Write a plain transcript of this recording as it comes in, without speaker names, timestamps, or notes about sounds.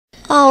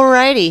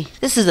Alrighty,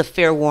 this is a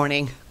fair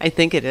warning. I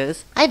think it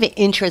is. I have an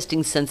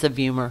interesting sense of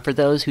humor for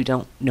those who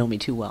don't know me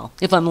too well.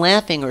 If I'm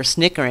laughing or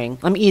snickering,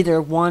 I'm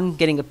either one,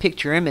 getting a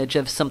picture image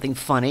of something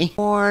funny,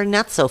 or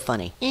not so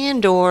funny.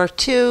 And or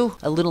two,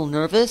 a little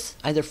nervous,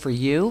 either for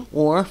you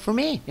or for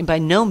me. And by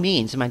no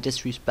means am I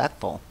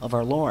disrespectful of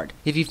our Lord.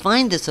 If you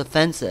find this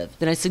offensive,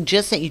 then I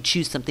suggest that you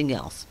choose something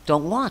else.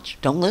 Don't watch,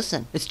 don't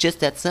listen. It's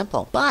just that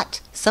simple. But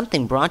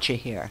something brought you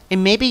here,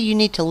 and maybe you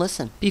need to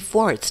listen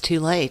before it's too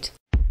late.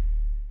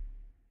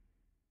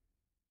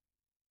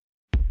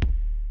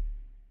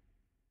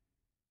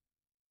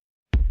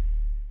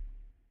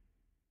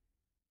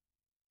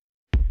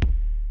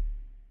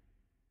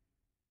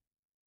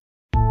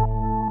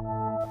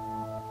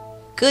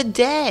 Good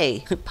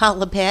day,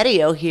 Paula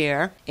Patio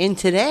here, and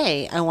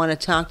today I want to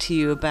talk to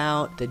you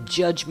about the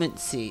judgment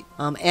seat.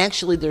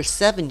 Actually, there's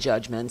 7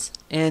 judgments,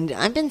 and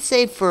I've been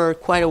saved for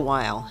quite a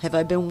while. Have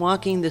I been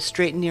walking the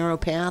straight and narrow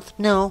path?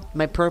 No.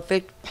 Am I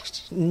perfect?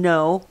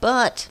 No.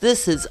 But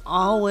this is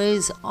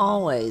always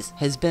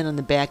has been on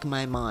the back of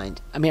my mind.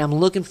 I mean, I'm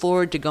looking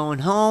forward to going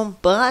home,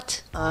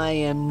 but I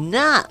am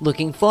not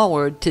looking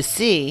forward to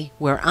see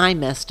where I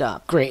messed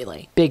up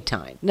greatly, big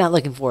time. Not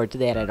looking forward to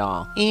that at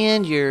all.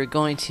 And you're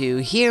going to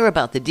hear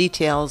about the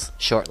details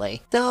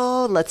shortly.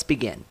 So let's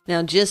begin.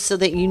 Now, just so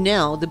that you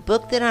know, the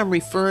book that I'm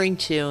referring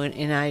to,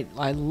 and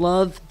I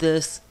love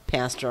this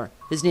pastor.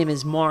 His name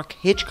is Mark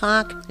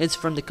Hitchcock. It's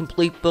from the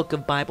Complete Book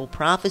of Bible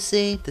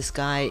Prophecy. This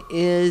guy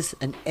is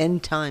an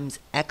end times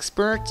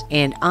expert,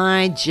 and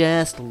I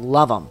just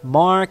love him.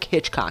 Mark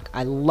Hitchcock.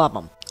 I love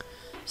him.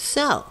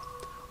 So,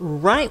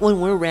 right when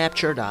we're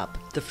raptured up,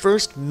 the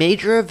first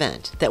major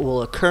event that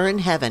will occur in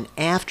heaven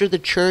after the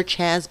church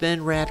has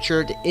been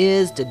raptured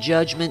is the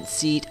judgment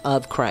seat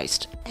of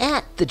Christ.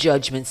 At the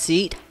judgment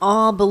seat,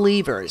 all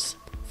believers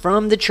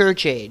from the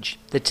church age,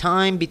 the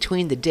time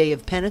between the day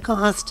of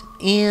Pentecost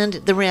and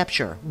the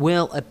rapture,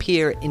 will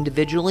appear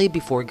individually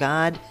before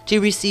God to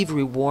receive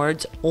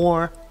rewards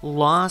or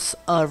loss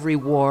of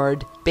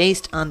reward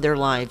based on their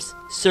lives,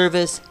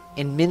 service,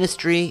 and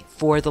ministry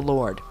for the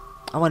Lord.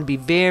 I want to be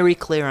very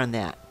clear on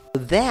that.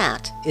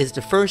 That is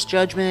the first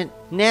judgment.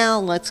 Now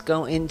let's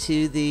go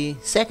into the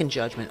second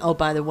judgment. Oh,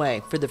 by the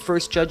way, for the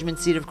first judgment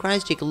seat of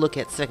Christ, you can look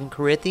at 2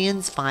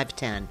 Corinthians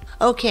 5:10.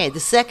 Okay, the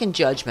second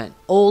judgment,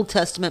 Old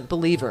Testament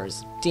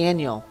believers.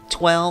 Daniel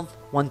 12,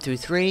 1 through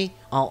 3.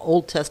 All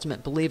Old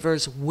Testament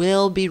believers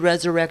will be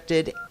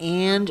resurrected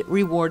and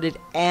rewarded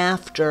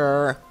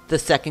after the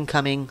second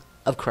coming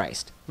of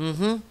Christ.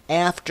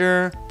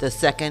 After the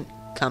second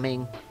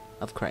coming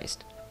of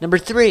Christ. Number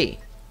 3,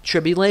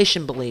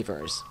 tribulation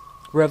believers.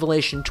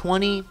 Revelation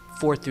 20,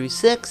 4 through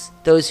 6.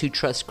 Those who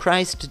trust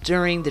Christ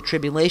during the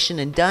tribulation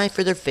and die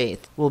for their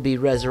faith will be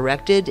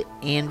resurrected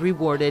and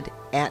rewarded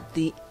at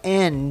the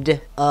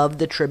end of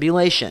the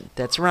tribulation.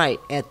 That's right,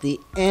 at the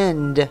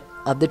end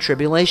of the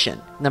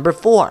tribulation. Number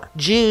 4,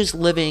 Jews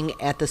living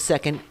at the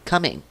second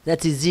coming.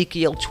 That's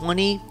Ezekiel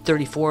 20,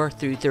 34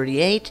 through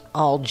 38.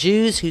 All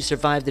Jews who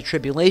survive the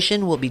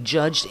tribulation will be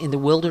judged in the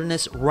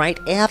wilderness right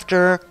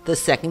after the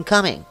second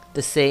coming.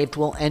 The saved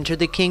will enter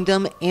the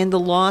kingdom, and the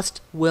lost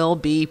will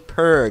be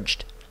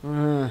purged.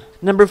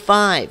 Number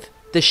 5,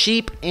 the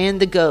sheep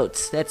and the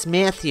goats. That's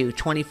Matthew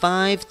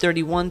 25,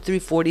 31 through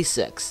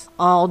 46.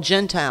 All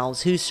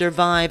Gentiles who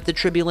survive the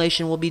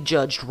tribulation will be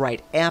judged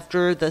right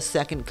after the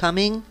second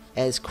coming.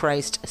 As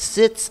Christ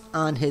sits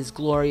on his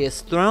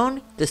glorious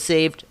throne, the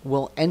saved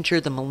will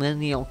enter the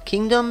millennial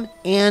kingdom,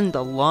 and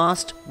the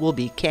lost will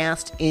be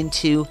cast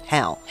into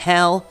hell.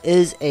 Hell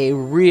is a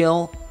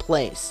real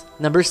place.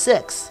 Number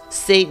 6,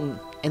 Satan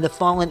and the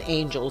fallen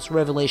angels,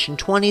 Revelation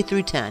 20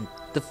 through 10.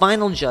 The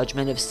final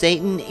judgment of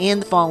Satan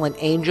and the fallen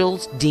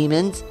angels,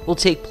 demons, will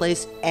take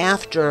place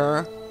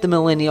after the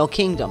millennial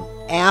kingdom.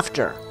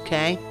 After,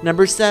 okay?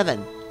 Number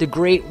 7, the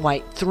great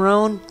white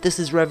throne. This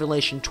is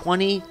Revelation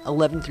 20,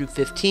 11 through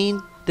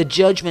 15. The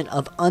judgment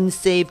of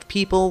unsaved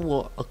people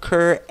will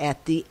occur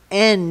at the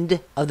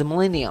end of the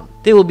millennium.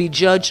 They will be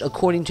judged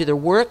according to their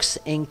works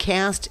and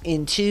cast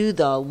into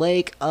the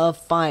lake of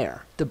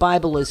fire. The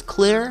Bible is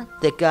clear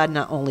that God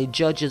not only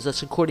judges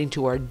us according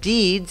to our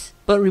deeds,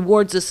 but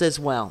rewards us as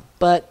well.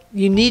 But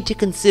you need to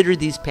consider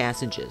these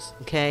passages,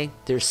 okay?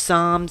 There's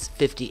Psalms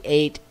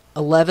 58,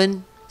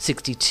 11,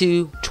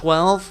 62,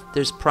 12.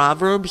 There's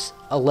Proverbs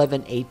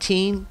 11,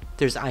 18.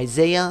 There's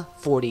Isaiah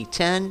 40,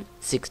 10,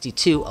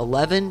 62,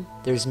 11.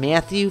 There's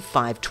Matthew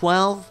 5,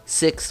 12,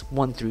 6,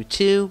 1 through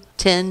 2,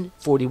 10,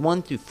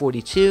 41 through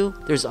 42.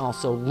 There's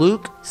also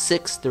Luke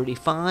 6,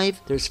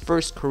 35. There's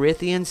 1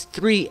 Corinthians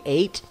 3,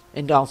 8,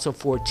 and also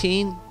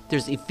 14.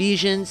 There's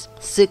Ephesians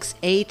 6,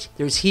 8.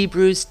 There's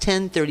Hebrews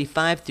 10,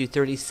 35 through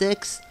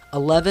 36,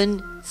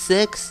 11,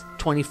 6,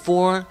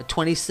 24,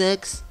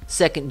 26.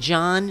 2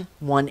 John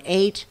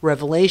 1:8,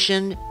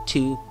 Revelation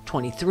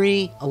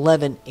 2:23,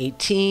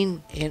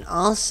 11:18, and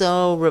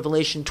also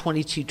Revelation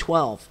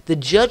 22:12. The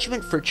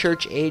judgment for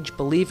church age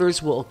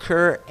believers will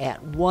occur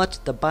at what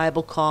the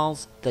Bible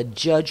calls the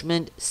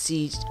judgment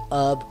seat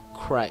of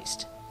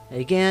Christ.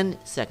 Again,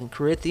 2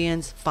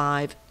 Corinthians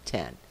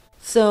 5:10.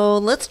 So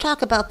let's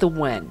talk about the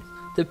when.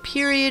 The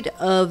period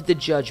of the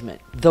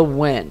judgment, the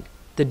when.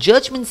 The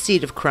judgment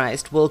seat of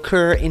Christ will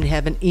occur in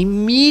heaven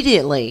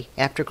immediately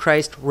after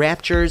Christ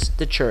raptures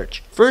the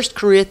church. 1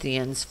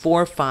 Corinthians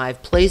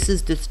 4:5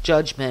 places this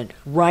judgment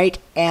right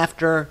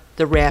after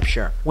the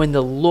rapture. When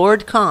the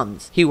Lord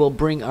comes, he will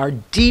bring our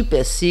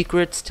deepest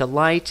secrets to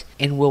light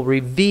and will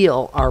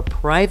reveal our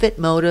private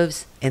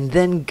motives, and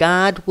then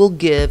God will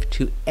give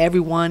to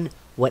everyone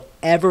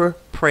whatever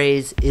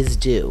praise is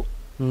due.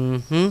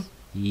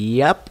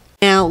 Yep.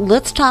 Now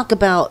let's talk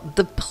about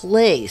the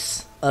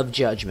place of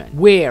judgment,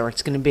 where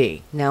it's going to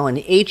be. Now,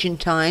 in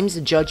ancient times,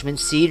 the judgment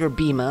seat or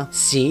bema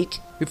seat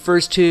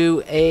refers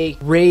to a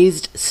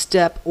raised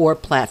step or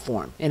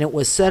platform, and it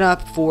was set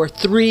up for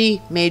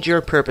three major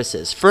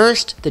purposes.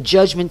 First, the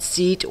judgment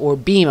seat or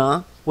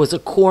bema was a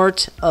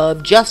court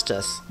of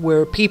justice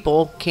where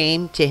people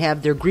came to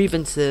have their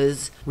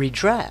grievances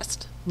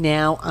redressed.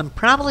 Now, I'm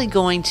probably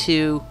going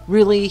to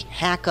really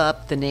hack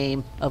up the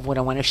name of what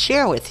I want to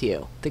share with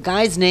you. The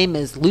guy's name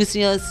is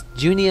Lucius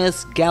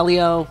Junius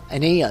Gallio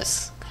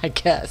Aeneas, I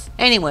guess.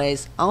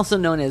 Anyways, also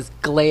known as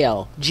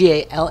Gallio,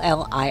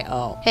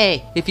 Gallio.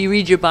 Hey, if you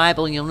read your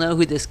Bible, you'll know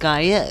who this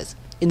guy is.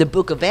 In the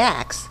book of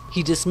Acts,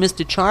 he dismissed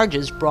the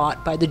charges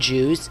brought by the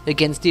Jews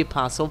against the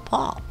Apostle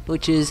Paul,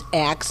 which is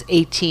Acts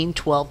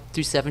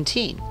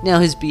 18:12-17. Now,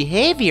 his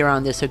behavior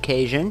on this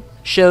occasion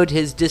showed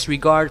his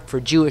disregard for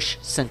Jewish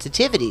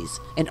sensitivities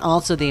and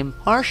also the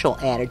impartial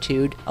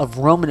attitude of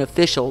Roman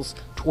officials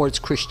towards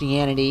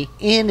Christianity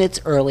in its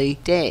early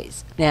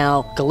days.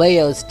 Now,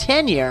 Gallio's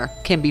tenure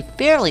can be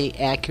fairly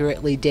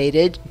accurately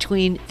dated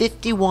between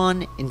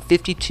 51 and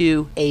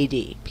 52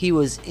 AD. He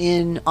was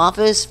in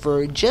office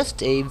for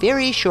just a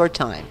very short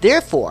time.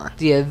 Therefore,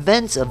 the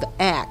events of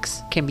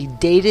Acts can be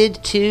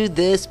dated to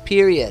this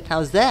period.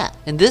 How's that?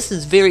 And this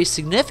is very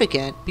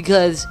significant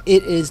because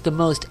it is the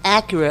most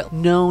accurate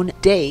known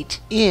date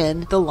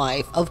in the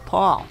life of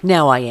Paul.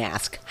 Now I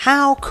ask,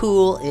 how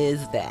cool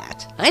is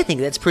that? I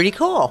think that's pretty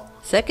cool.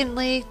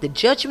 Secondly, the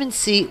judgment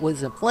seat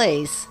was a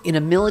place in a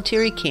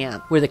military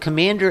camp where the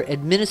commander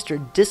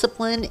administered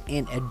discipline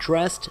and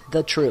addressed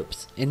the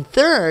troops. And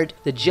third,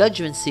 the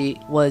judgment seat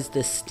was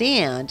the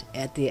stand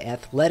at the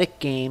athletic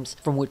games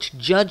from which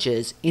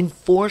judges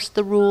enforced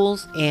the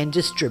rules and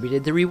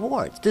distributed the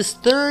rewards. This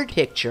third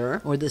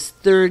picture, or this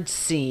third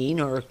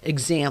scene or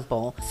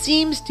example,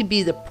 seems to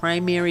be the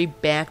primary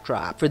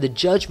backdrop for the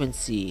judgment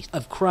seat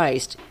of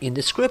Christ in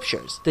the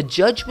scriptures. The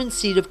judgment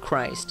seat of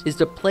Christ is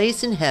the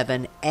place in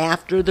heaven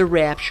after the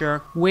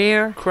rapture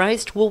where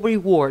Christ will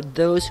reward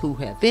those who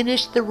have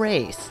finished the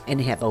race and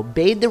have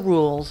obeyed the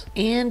rules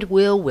and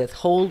will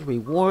withhold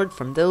reward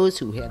from those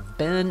who have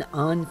been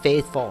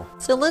unfaithful.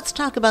 So let's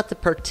talk about the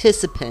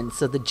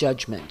participants of the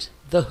judgment.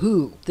 The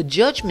who. The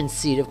judgment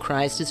seat of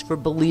Christ is for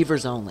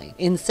believers only.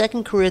 In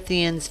 2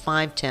 Corinthians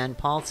 5:10,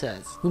 Paul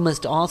says, "We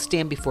must all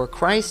stand before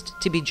Christ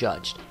to be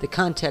judged." The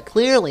context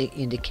clearly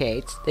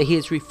indicates that he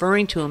is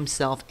referring to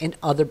himself and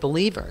other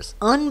believers.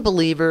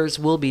 Unbelievers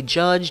will be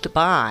judged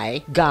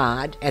by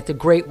God at the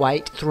great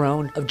white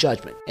throne of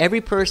judgment. Every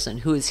person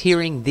who is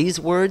hearing these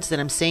words that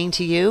I'm saying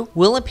to you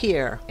will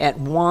appear at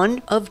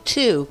one of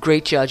two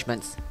great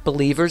judgments.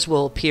 Believers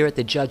will appear at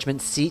the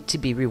judgment seat to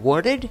be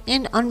rewarded,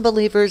 and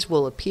unbelievers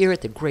will appear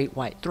at the great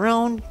white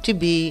throne to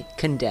be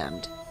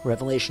condemned.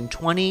 Revelation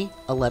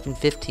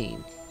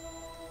 20:11-15.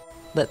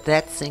 Let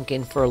that sink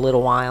in for a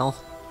little while.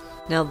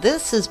 Now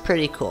this is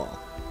pretty cool.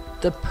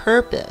 The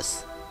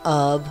purpose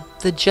of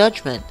the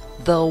judgment,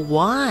 the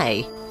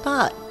why.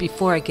 But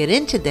before I get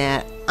into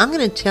that, I'm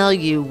going to tell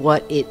you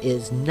what it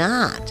is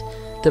not.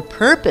 The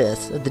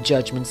purpose of the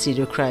judgment seat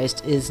of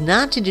Christ is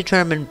not to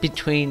determine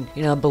between,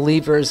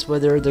 believers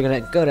whether they're going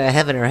to go to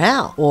heaven or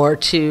hell, or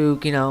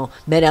to,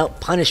 met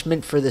out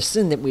punishment for the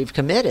sin that we've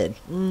committed.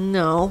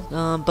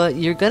 No, but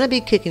you're going to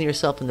be kicking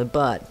yourself in the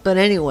butt. But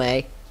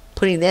anyway,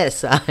 putting that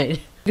aside, you're going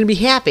to be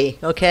happy,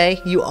 okay?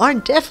 You are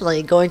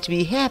definitely going to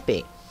be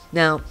happy.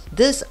 Now,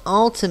 this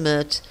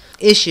ultimate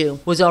issue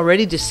was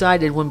already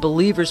decided when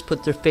believers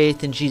put their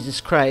faith in Jesus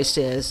Christ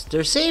as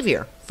their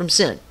Savior from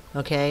sin.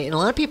 Okay, and a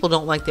lot of people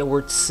don't like that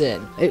word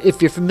sin. If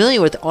you're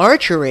familiar with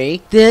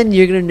archery, then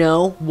you're going to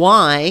know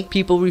why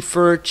people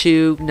refer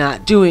to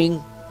not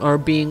doing or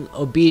being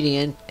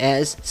obedient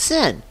as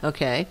sin.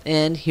 Okay,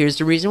 and here's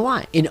the reason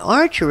why. In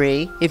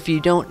archery, if you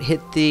don't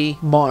hit the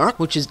mark,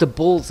 which is the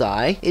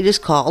bullseye, it is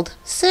called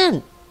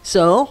sin.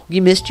 So,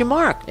 you missed your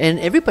mark, and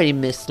everybody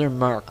missed their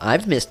mark.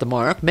 I've missed the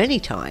mark many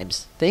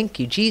times. Thank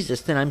you, Jesus,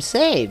 that I'm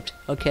saved.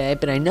 Okay,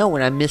 but I know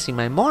when I'm missing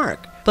my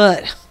mark.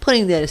 But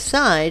putting that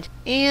aside,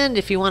 and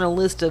if you want a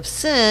list of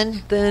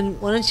sin,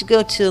 then why don't you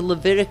go to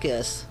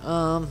Leviticus,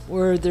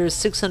 where there's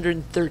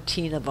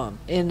 613 of them.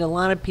 And a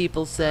lot of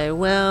people say,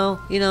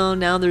 well,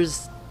 now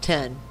there's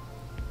 10.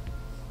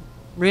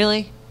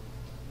 Really?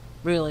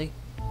 Really?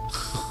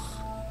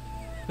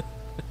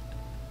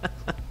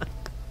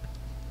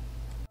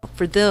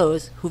 For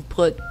those who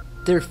put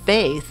their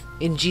faith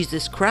in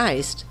Jesus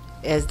Christ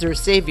as their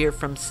Savior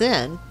from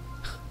sin,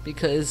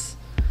 because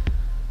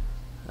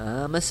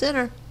I'm a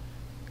sinner.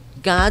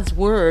 God's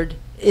word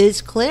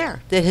is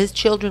clear that his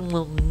children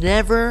will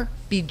never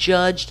be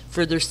judged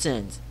for their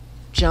sins.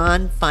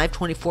 John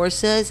 5:24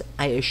 says,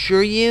 I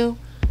assure you,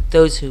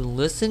 those who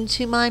listen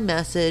to my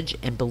message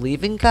and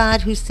believe in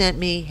God who sent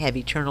me have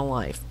eternal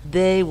life.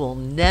 They will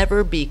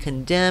never be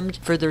condemned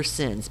for their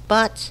sins,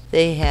 but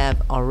they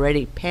have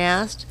already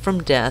passed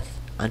from death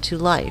unto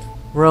life.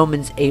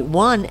 Romans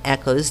 8:1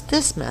 echoes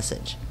this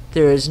message.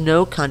 There is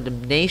no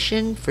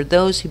condemnation for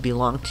those who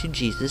belong to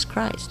Jesus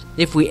Christ.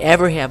 If we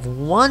ever have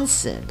one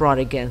sin brought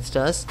against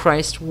us,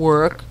 Christ's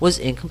work was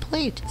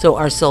incomplete. So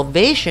our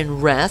salvation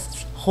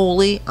rests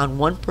wholly on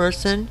one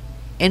person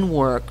and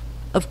work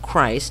of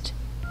Christ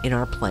in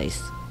our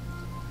place.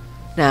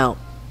 Now,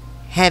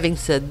 having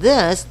said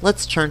this,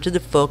 let's turn to the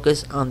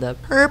focus on the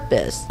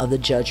purpose of the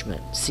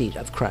judgment seat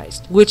of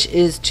Christ, which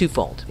is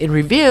twofold. In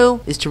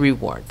review is to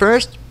reward.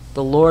 First,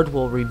 the Lord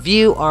will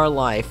review our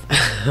life.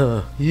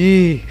 Oh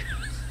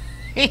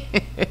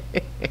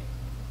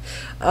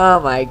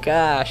my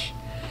gosh.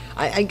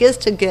 I guess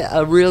to get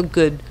a real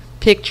good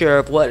picture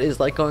of what is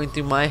like going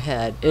through my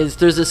head is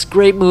there's this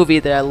great movie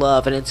that I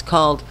love, and it's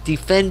called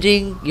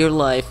Defending Your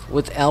Life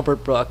with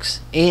Albert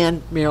Brooks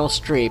and Meryl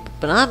Streep.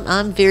 But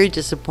I'm very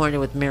disappointed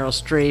with Meryl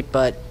Streep,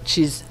 but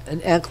she's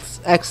an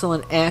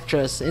excellent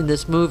actress in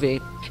this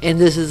movie. And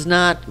this is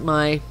not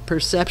my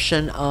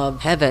perception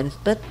of heaven,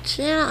 but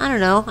yeah, I don't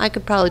know. I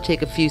could probably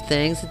take a few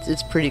things.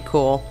 It's pretty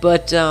cool.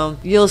 But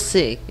you'll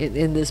see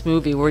in this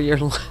movie where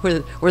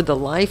the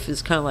life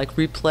is kind of like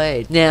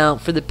replayed. Now,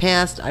 for the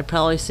past, I'd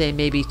probably say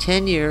maybe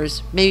 10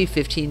 years, maybe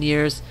 15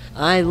 years,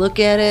 I look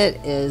at it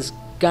as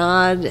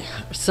God,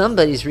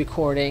 somebody's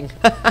recording.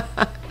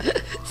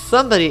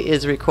 Somebody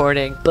is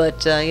recording, but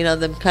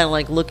them kind of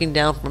like looking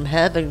down from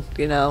heaven,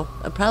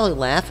 I'm probably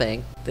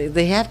laughing.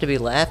 They have to be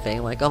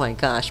laughing, like, oh my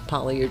gosh,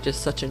 Polly, you're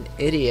just such an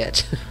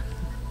idiot.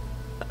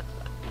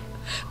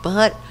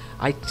 But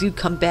I do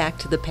come back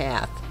to the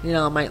path.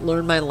 I might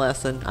learn my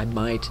lesson. I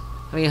might.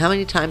 I mean, how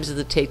many times does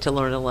it take to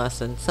learn a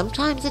lesson?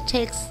 Sometimes it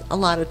takes a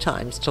lot of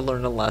times to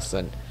learn a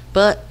lesson.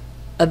 But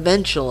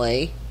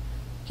eventually,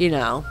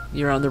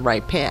 you're on the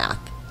right path.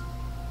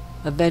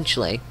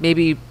 Eventually.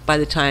 Maybe by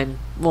the time,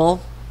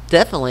 well,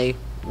 definitely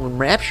when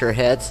rapture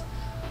hits,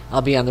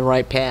 I'll be on the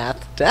right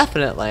path.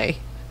 Definitely.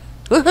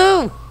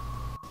 Woohoo!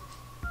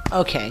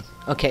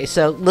 Okay,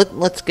 so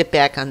let's get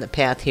back on the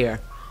path here.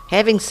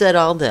 Having said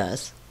all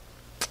this,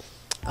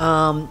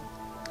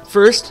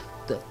 first,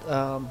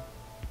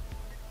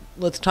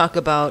 let's talk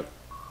about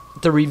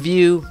the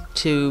review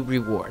to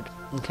reward,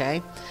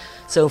 okay?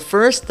 So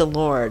first, the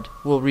Lord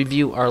will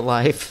review our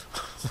life,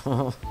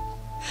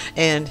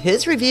 and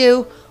His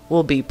review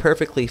will be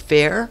perfectly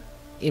fair,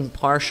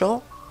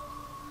 impartial,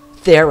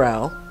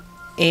 thorough,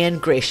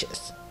 and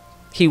gracious.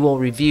 He will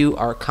review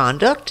our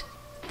conduct.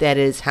 That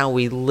is how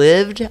we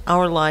lived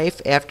our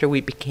life after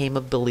we became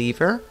a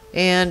believer.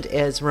 And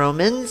as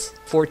Romans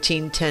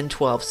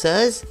 14:10-12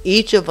 says,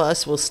 each of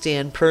us will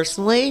stand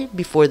personally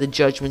before the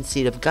judgment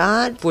seat of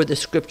God. For the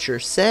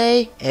scriptures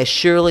say, as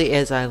surely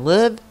as I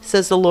live,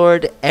 says the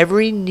Lord,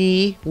 every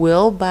knee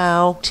will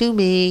bow to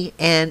me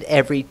and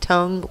every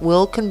tongue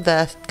will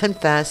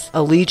confess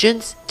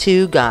allegiance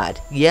to God.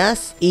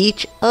 Yes,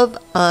 each of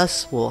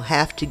us will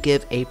have to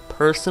give a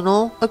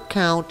personal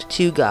account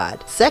to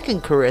God.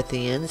 2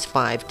 Corinthians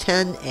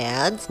 5:10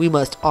 adds, we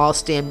must all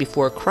stand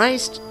before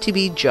Christ to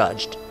be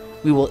judged.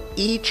 We will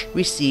each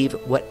receive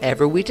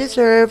whatever we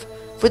deserve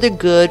for the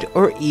good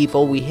or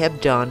evil we have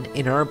done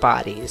in our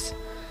bodies.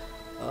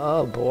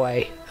 Oh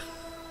boy.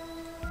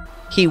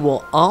 He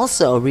will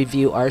also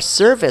review our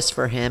service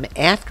for Him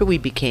after we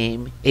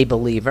became a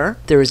believer.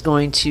 There is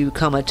going to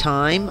come a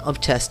time of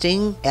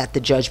testing at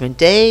the judgment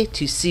day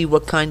to see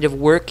what kind of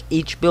work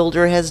each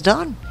builder has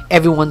done.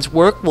 Everyone's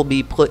work will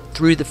be put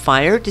through the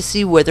fire to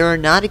see whether or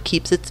not it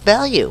keeps its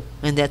value.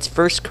 And that's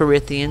 1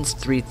 Corinthians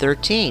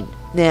 3:13.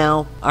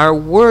 Now, our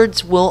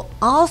words will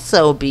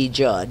also be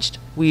judged.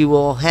 We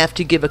will have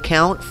to give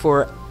account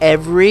for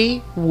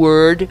every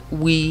word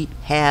we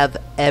have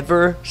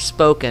ever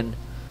spoken.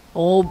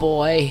 Oh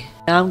boy,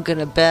 I'm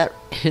gonna bet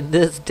in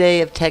this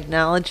day of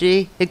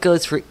technology, it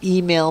goes for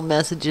email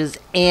messages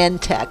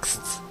and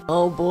texts.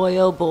 Oh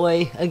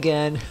boy,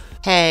 again.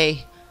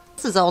 Hey,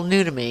 this is all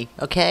new to me,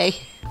 okay?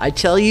 I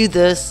tell you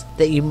this,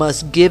 that you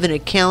must give an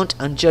account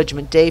on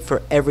Judgment Day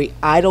for every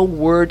idle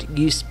word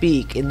you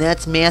speak, and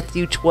that's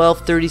Matthew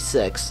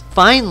 12:36.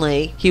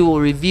 Finally, He will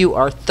review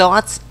our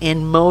thoughts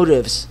and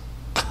motives.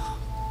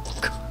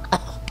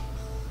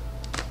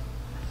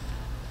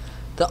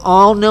 The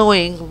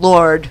all-knowing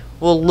Lord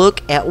will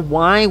look at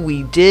why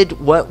we did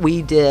what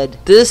we did.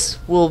 This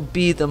will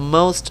be the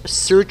most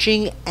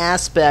searching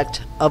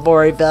aspect of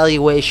our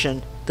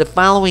evaluation. The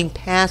following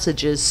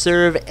passages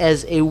serve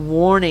as a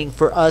warning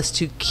for us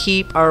to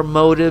keep our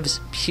motives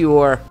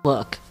pure.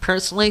 Look,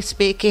 personally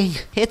speaking,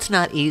 it's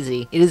not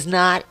easy. It is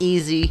not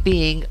easy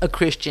being a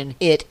Christian.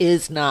 It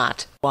is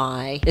not.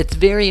 Why? It's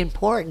very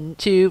important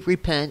to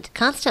repent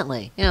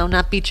constantly.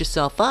 Not beat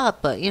yourself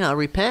up, but,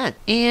 repent.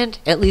 And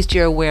at least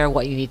you're aware of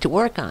what you need to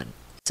work on.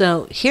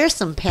 So here's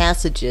some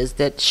passages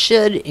that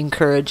should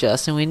encourage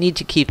us, and we need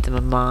to keep them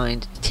in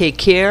mind. Take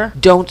care.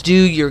 Don't do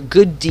your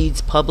good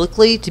deeds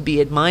publicly to be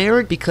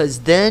admired, because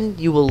then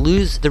you will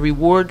lose the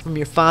reward from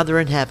your Father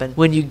in heaven.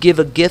 When you give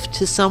a gift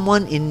to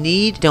someone in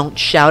need, don't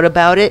shout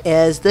about it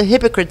as the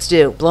hypocrites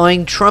do,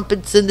 blowing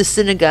trumpets in the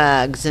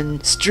synagogues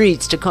and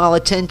streets to call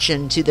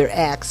attention to their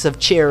acts of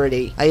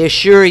charity. I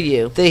assure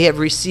you, they have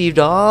received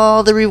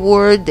all the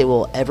reward they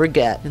will ever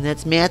get. And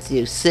that's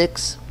Matthew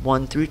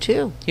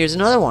 6:1-2. Here's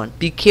another one.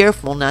 Be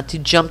careful not to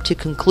jump to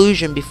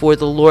conclusion before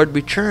the Lord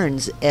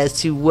returns as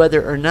to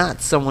whether or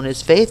not someone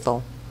is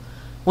faithful.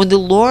 When the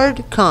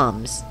Lord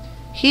comes,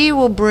 He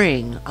will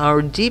bring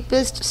our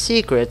deepest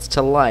secrets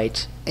to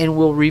light and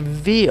will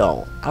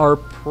reveal our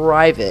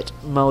private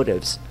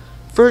motives.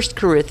 1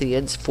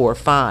 Corinthians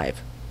 4:5.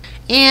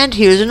 And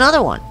here's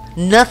another one.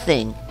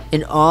 Nothing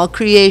in all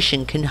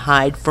creation can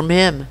hide from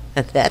Him.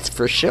 That's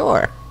for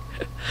sure.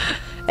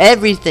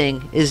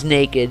 Everything is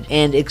naked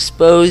and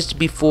exposed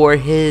before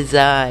His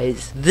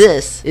eyes.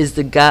 This is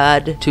the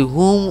God to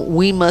whom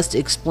we must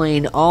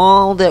explain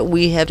all that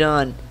we have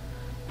done.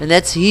 And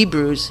that's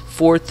Hebrews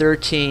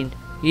 4:13.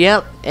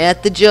 Yep,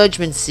 at the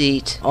judgment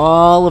seat,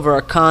 all of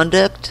our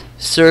conduct,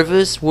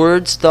 service,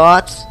 words,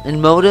 thoughts,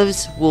 and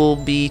motives will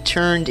be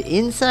turned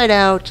inside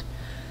out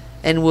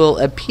and will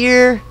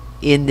appear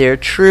in their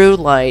true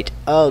light.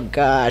 Oh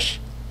gosh.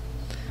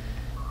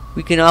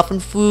 We can often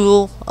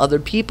fool other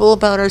people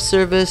about our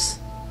service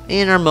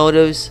and our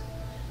motives,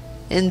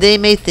 and they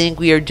may think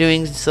we are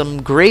doing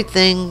some great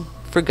thing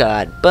for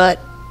God, but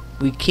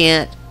we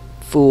can't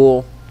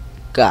fool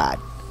God.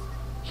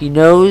 He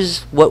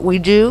knows what we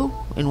do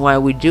and why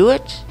we do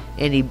it,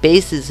 and He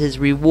bases His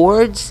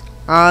rewards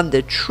on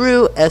the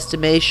true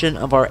estimation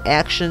of our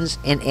actions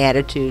and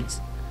attitudes.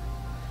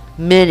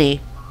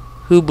 Many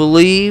who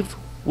believe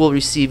will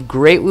receive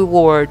great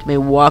reward may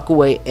walk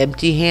away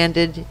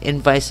empty-handed,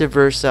 and vice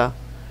versa.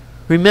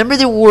 Remember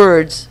the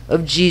words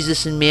of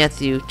Jesus in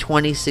Matthew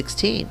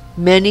 20:16.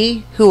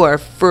 Many who are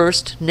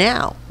first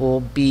now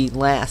will be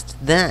last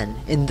then,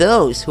 and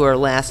those who are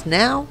last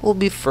now will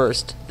be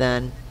first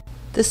then.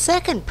 The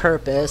second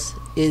purpose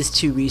is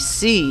to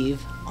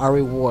receive our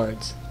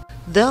rewards.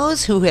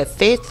 Those who have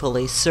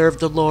faithfully served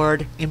the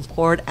Lord and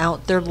poured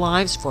out their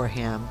lives for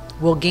Him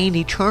will gain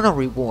eternal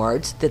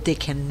rewards that they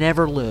can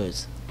never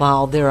lose.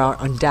 While there are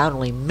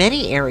undoubtedly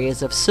many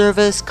areas of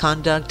service,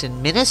 conduct,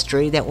 and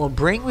ministry that will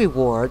bring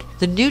reward,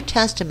 the New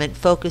Testament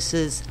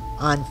focuses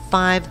on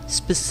 5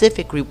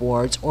 specific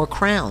rewards or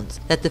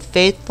crowns that the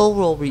faithful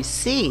will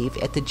receive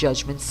at the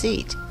judgment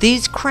seat.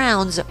 These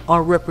crowns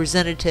are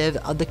representative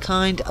of the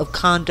kind of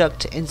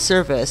conduct and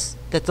service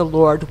that the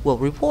Lord will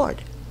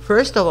reward.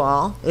 First of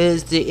all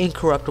is the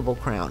incorruptible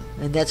crown,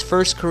 and that's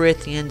 1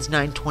 Corinthians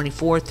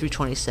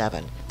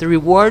 9:24-27. The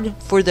reward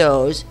for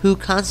those who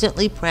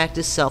constantly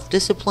practice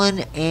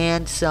self-discipline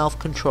and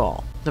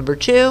self-control. Number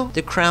 2,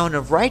 the crown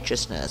of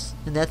righteousness,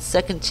 and that's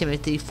 2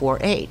 Timothy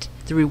 4:8.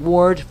 The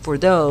reward for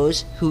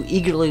those who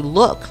eagerly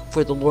look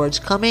for the Lord's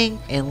coming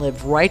and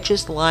live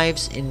righteous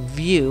lives in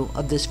view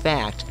of this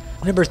fact.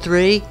 Number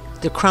 3,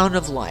 the crown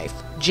of life,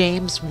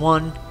 James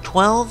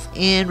 1:12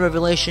 and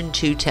Revelation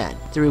 2:10.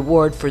 The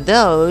reward for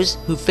those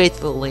who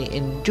faithfully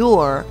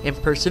endure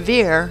and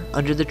persevere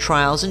under the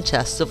trials and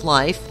tests of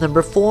life.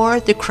 Number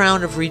 4, the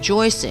crown of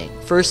rejoicing,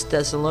 1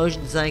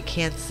 Thessalonians, I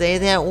can't say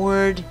that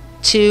word,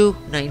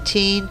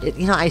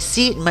 2:19. I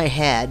see it in my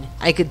head.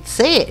 I could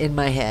say it in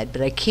my head,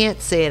 but I can't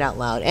say it out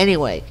loud.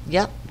 Anyway,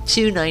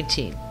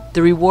 2:19.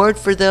 The reward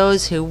for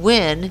those who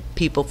win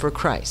people for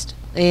Christ.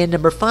 And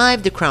number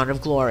 5, the crown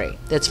of glory.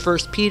 That's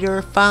 1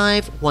 Peter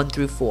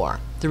 5:1-4.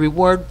 The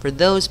reward for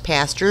those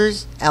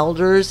pastors,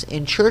 elders,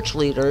 and church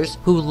leaders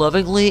who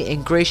lovingly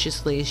and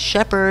graciously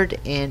shepherd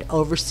and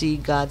oversee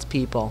God's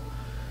people.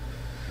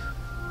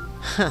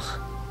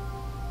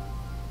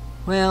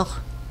 Well,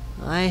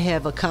 I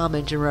have a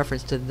comment in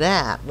reference to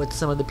that with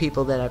some of the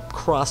people that I've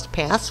crossed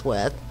paths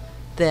with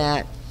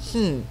that,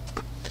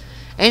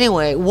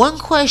 Anyway, one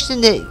question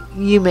that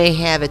you may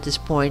have at this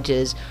point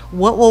is,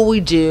 what will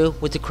we do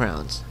with the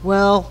crowns?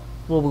 Well,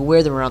 will we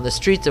wear them around the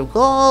streets of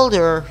gold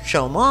or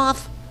show them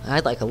off?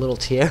 I'd like a little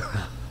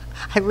tiara.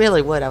 I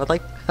really would. I would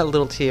like a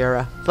little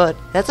tiara, but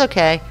that's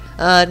okay.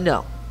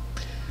 No.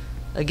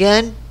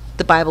 Again,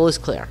 the Bible is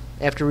clear.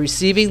 After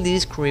receiving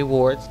these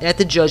rewards at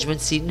the judgment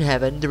seat in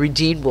heaven, the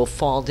redeemed will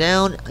fall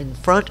down in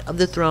front of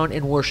the throne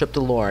and worship the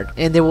Lord.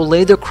 And they will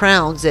lay their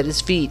crowns at His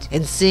feet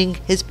and sing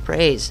His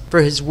praise for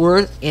His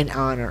worth and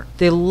honor.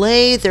 They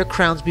lay their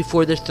crowns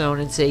before the throne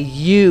and say,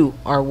 "You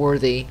are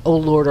worthy, O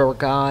Lord our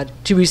God,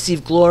 to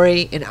receive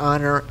glory and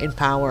honor and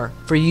power.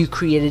 For You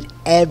created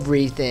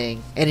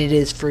everything, and it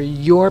is for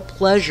Your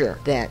pleasure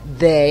that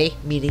they,"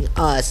 meaning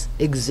us,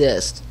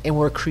 "exist and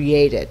were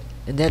created."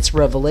 And that's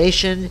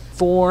Revelation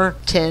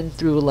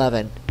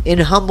 4:10-11. In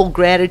humble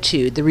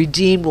gratitude, the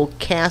redeemed will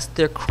cast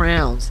their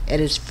crowns at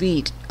His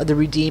feet of the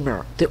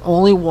Redeemer, the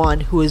only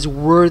one who is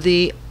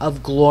worthy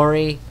of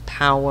glory,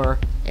 power,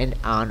 and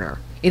honor.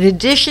 In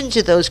addition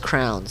to those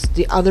crowns,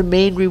 the other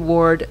main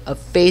reward of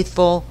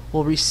faithful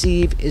will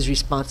receive is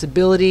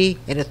responsibility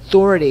and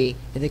authority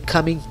in the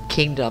coming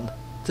kingdom.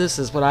 This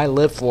is what I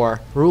live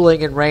for,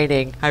 ruling and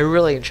reigning. I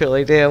really and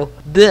truly do.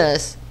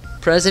 This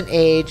present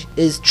age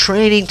is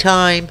training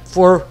time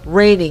for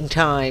reigning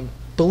time.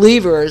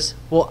 Believers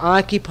will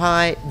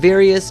occupy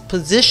various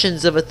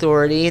positions of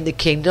authority in the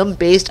kingdom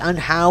based on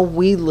how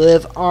we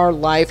live our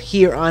life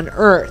here on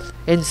earth.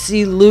 And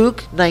see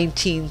Luke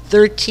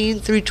 19:13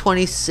 through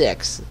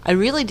 26. I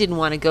really didn't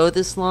want to go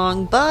this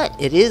long, but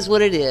it is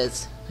what it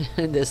is.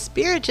 The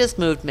Spirit just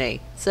moved me.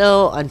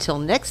 So until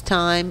next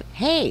time,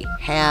 hey,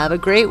 have a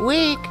great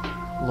week.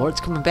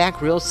 Lord's coming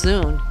back real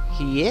soon.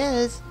 He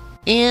is.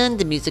 And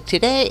the music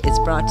today is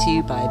brought to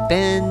you by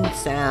Ben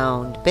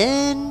Sound.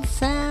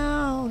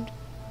 BenSound.com.